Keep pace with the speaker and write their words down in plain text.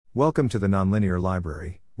Welcome to the Nonlinear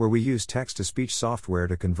Library, where we use text-to-speech software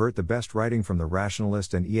to convert the best writing from the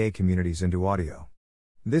rationalist and EA communities into audio.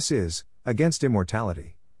 This is Against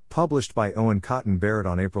Immortality, published by Owen Cotton-Barratt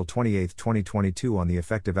on April 28, 2022 on the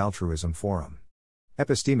Effective Altruism Forum.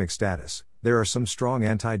 Epistemic status: there are some strong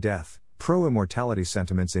anti-death, pro-immortality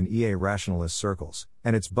sentiments in EA rationalist circles,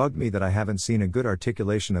 and it's bugged me that I haven't seen a good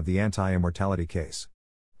articulation of the anti-immortality case.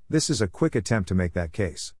 This is a quick attempt to make that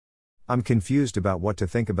case. I'm confused about what to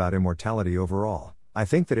think about immortality overall. I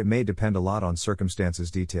think that it may depend a lot on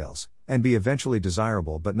circumstances, details, and be eventually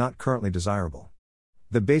desirable but not currently desirable.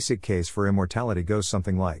 The basic case for immortality goes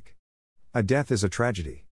something like: a death is a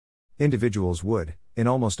tragedy. Individuals would, in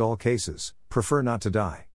almost all cases, prefer not to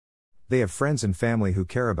die. They have friends and family who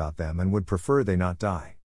care about them and would prefer they not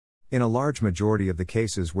die. In a large majority of the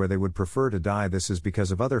cases where they would prefer to die, this is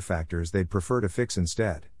because of other factors they'd prefer to fix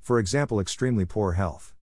instead, for example, extremely poor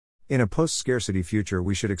health. In a post-scarcity future,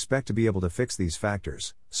 we should expect to be able to fix these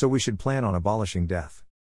factors, so we should plan on abolishing death.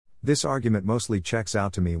 This argument mostly checks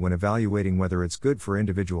out to me when evaluating whether it's good for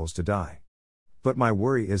individuals to die. But my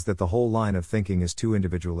worry is that the whole line of thinking is too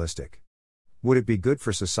individualistic. Would it be good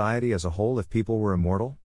for society as a whole if people were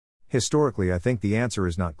immortal? Historically, I think the answer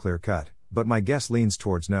is not clear-cut, but my guess leans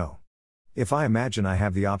towards no. If I imagine I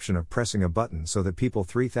have the option of pressing a button so that people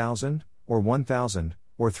 3,000, or 1,000,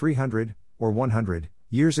 or 300, or 100,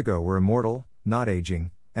 years ago were immortal, not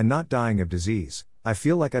aging, and not dying of disease, I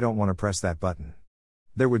feel like I don't want to press that button.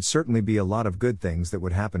 There would certainly be a lot of good things that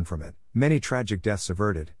would happen from it, many tragic deaths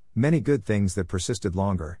averted, many good things that persisted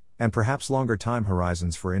longer, and perhaps longer time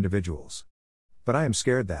horizons for individuals. But I am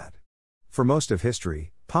scared that, for most of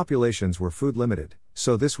history, populations were food limited,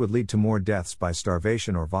 so this would lead to more deaths by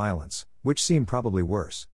starvation or violence, which seem probably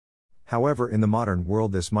worse. However, in the modern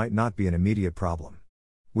world this might not be an immediate problem.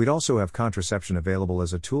 We'd also have contraception available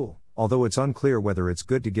as a tool, although it's unclear whether it's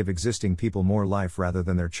good to give existing people more life rather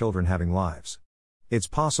than their children having lives. It's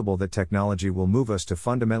possible that technology will move us to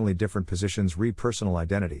fundamentally different positions re personal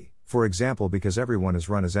identity, for example because everyone is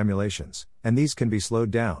run as emulations, and these can be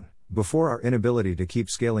slowed down, before our inability to keep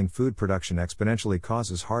scaling food production exponentially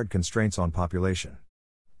causes hard constraints on population.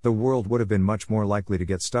 The world would have been much more likely to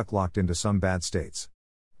get stuck locked into some bad states.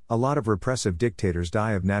 A lot of repressive dictators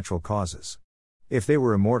die of natural causes. If they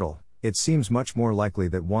were immortal, it seems much more likely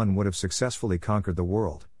that one would have successfully conquered the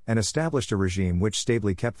world, and established a regime which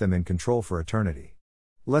stably kept them in control for eternity.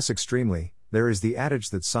 Less extremely, there is the adage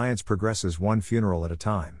that science progresses one funeral at a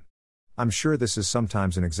time. I'm sure this is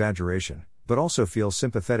sometimes an exaggeration, but also feel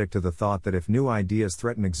sympathetic to the thought that if new ideas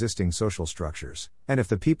threaten existing social structures, and if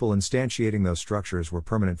the people instantiating those structures were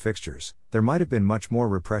permanent fixtures, there might have been much more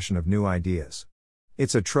repression of new ideas.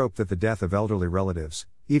 It's a trope that the death of elderly relatives,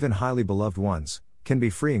 even highly beloved ones, can be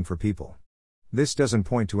freeing for people. This doesn't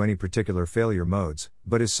point to any particular failure modes,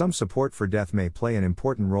 but is some support for death may play an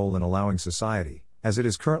important role in allowing society, as it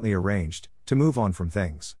is currently arranged, to move on from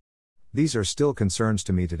things. These are still concerns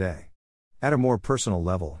to me today. At a more personal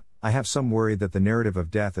level, I have some worry that the narrative of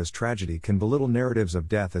death as tragedy can belittle narratives of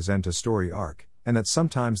death as end-to-story arc, and that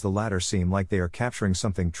sometimes the latter seem like they are capturing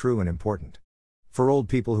something true and important. For old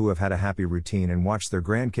people who have had a happy routine and watched their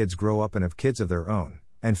grandkids grow up and have kids of their own,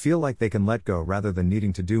 and feel like they can let go rather than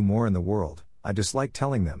needing to do more in the world, I dislike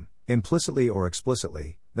telling them, implicitly or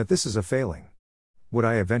explicitly, that this is a failing. Would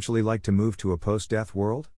I eventually like to move to a post-death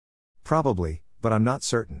world? Probably, but I'm not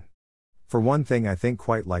certain. For one thing, I think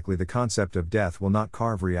quite likely the concept of death will not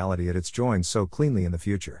carve reality at its joins so cleanly in the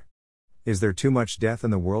future. Is there too much death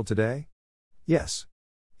in the world today? Yes.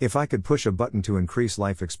 If I could push a button to increase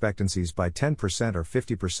life expectancies by 10% or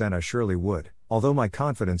 50%, I surely would, although my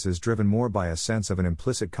confidence is driven more by a sense of an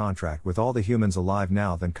implicit contract with all the humans alive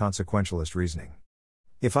now than consequentialist reasoning.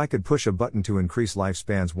 If I could push a button to increase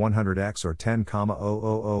lifespans 100x or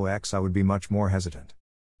 10,000x, I would be much more hesitant.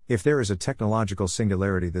 If there is a technological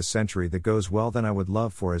singularity this century that goes well, then I would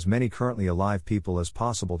love for as many currently alive people as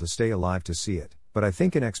possible to stay alive to see it. But I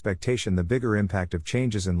think in expectation the bigger impact of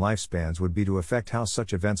changes in lifespans would be to affect how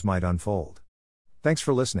such events might unfold. Thanks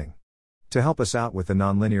for listening. To help us out with the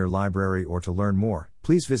Nonlinear Library or to learn more,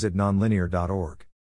 please visit nonlinear.org.